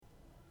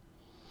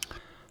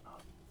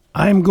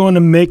I'm going to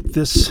make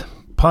this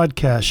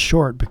podcast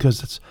short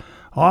because it's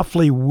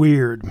awfully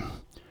weird.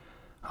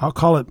 I'll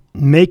call it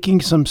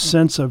Making Some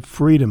Sense of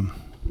Freedom.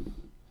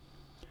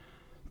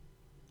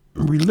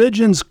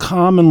 Religions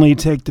commonly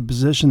take the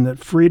position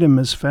that freedom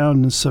is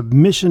found in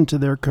submission to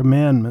their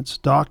commandments,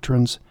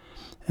 doctrines,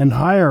 and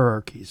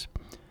hierarchies.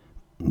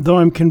 Though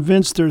I'm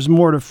convinced there's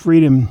more to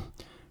freedom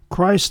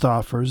Christ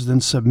offers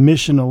than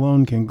submission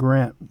alone can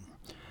grant.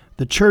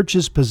 The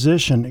Church's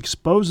position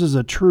exposes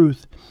a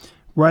truth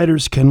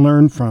writers can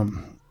learn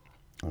from,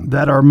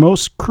 that our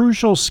most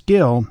crucial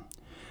skill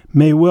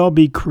may well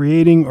be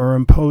creating or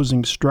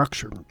imposing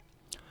structure.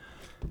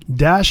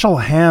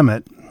 Dashiell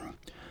Hammett,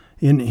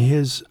 in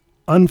his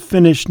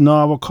unfinished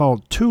novel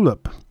called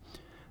Tulip,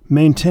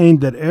 maintained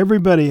that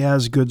everybody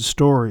has good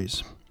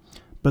stories,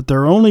 but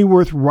they're only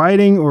worth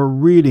writing or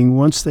reading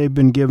once they've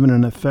been given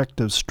an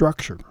effective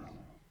structure.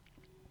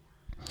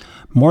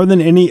 More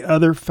than any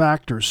other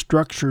factor,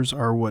 structures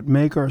are what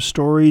make our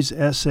stories,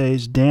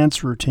 essays,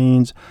 dance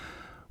routines,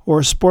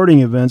 or sporting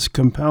events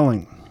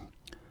compelling.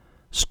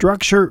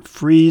 Structure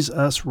frees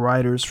us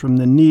writers from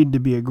the need to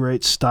be a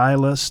great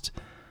stylist,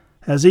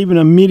 as even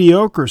a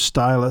mediocre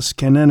stylist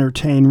can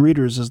entertain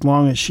readers as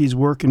long as she's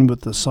working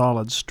with a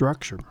solid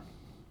structure.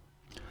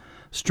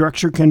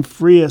 Structure can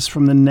free us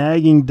from the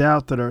nagging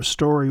doubt that our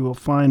story will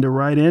find a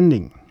right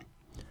ending.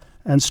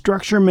 And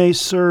structure may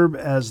serve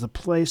as the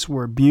place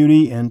where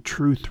beauty and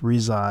truth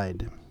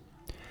reside.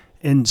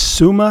 In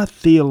Summa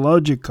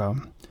Theologica,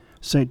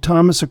 St.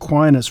 Thomas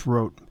Aquinas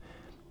wrote,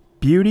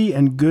 "Beauty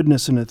and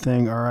goodness in a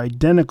thing are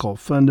identical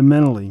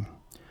fundamentally,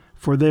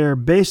 for they are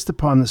based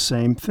upon the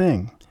same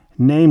thing,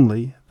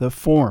 namely the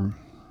form."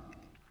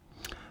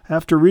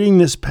 After reading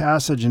this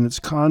passage in its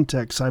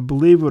context, I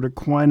believe what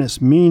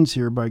Aquinas means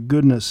here by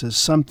goodness is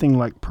something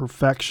like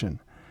perfection,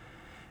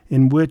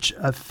 in which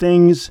a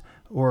thing's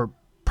or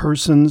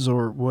person's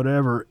or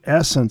whatever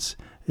essence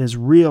is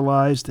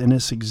realized in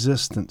its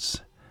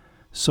existence.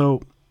 So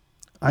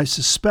I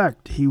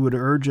suspect he would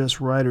urge us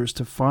writers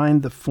to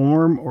find the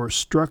form or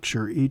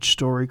structure each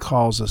story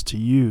calls us to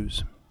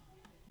use.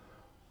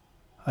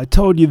 I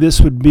told you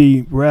this would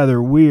be rather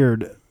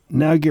weird.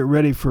 Now get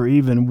ready for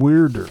even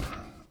weirder.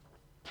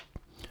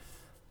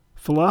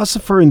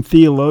 Philosopher and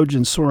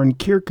theologian Soren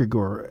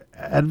Kierkegaard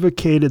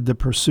advocated the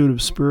pursuit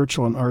of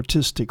spiritual and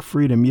artistic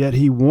freedom, yet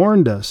he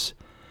warned us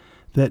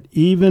that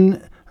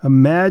even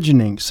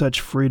imagining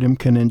such freedom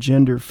can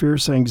engender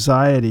fierce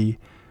anxiety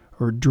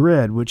or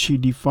dread, which he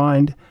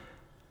defined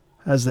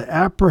as the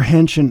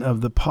apprehension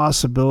of the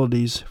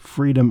possibilities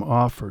freedom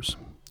offers.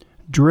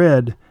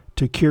 Dread,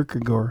 to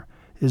Kierkegaard,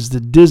 is the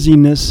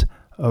dizziness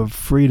of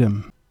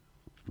freedom.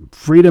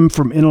 Freedom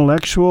from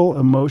intellectual,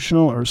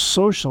 emotional, or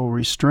social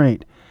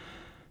restraint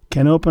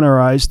can open our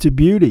eyes to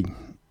beauty.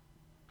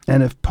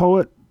 And if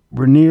poet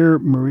Rainer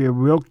Maria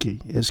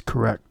Rilke is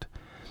correct,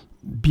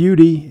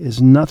 beauty is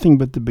nothing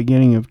but the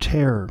beginning of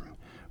terror,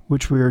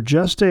 which we are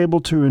just able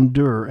to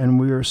endure, and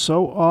we are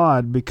so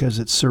awed because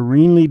it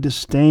serenely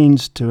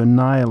disdains to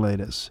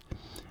annihilate us.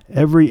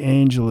 Every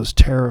angel is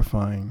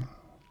terrifying.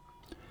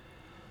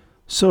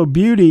 So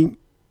beauty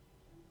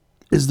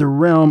is the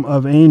realm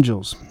of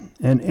angels,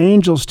 and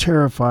angels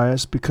terrify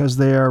us because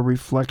they are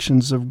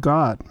reflections of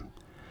God.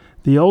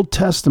 The Old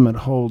Testament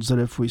holds that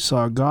if we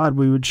saw God,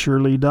 we would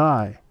surely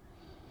die,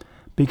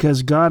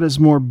 because God is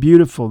more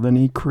beautiful than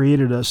he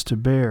created us to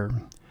bear.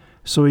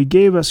 So he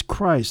gave us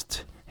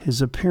Christ,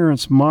 his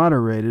appearance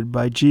moderated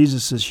by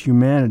Jesus'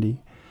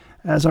 humanity,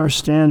 as our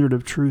standard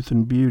of truth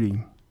and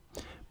beauty.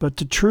 But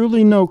to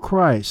truly know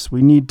Christ,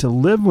 we need to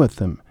live with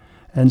him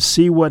and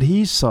see what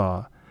he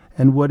saw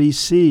and what he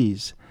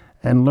sees,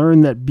 and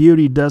learn that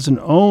beauty doesn't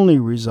only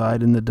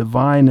reside in the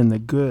divine and the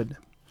good.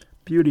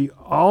 Beauty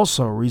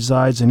also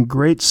resides in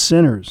great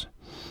sinners,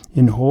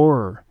 in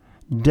horror,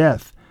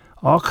 death,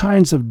 all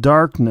kinds of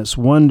darkness,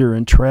 wonder,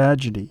 and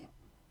tragedy.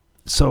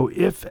 So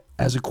if,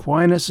 as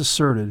Aquinas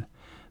asserted,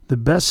 the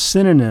best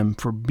synonym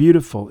for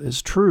beautiful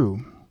is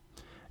true,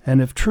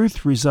 and if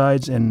truth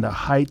resides in the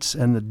heights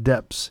and the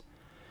depths,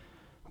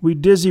 we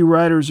dizzy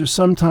writers are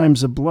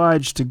sometimes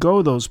obliged to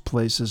go those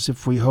places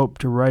if we hope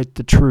to write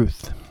the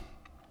truth.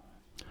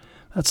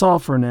 That's all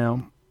for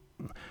now.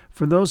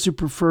 For those who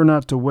prefer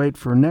not to wait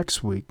for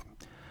next week,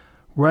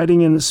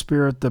 Writing in the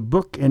Spirit, the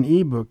book and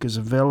ebook, is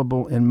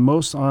available in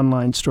most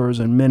online stores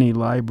and many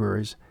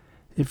libraries.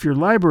 If your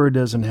library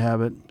doesn't have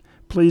it,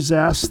 please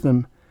ask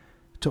them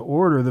to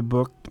order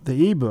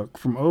the ebook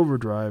from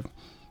Overdrive,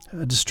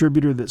 a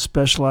distributor that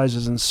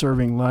specializes in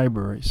serving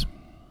libraries.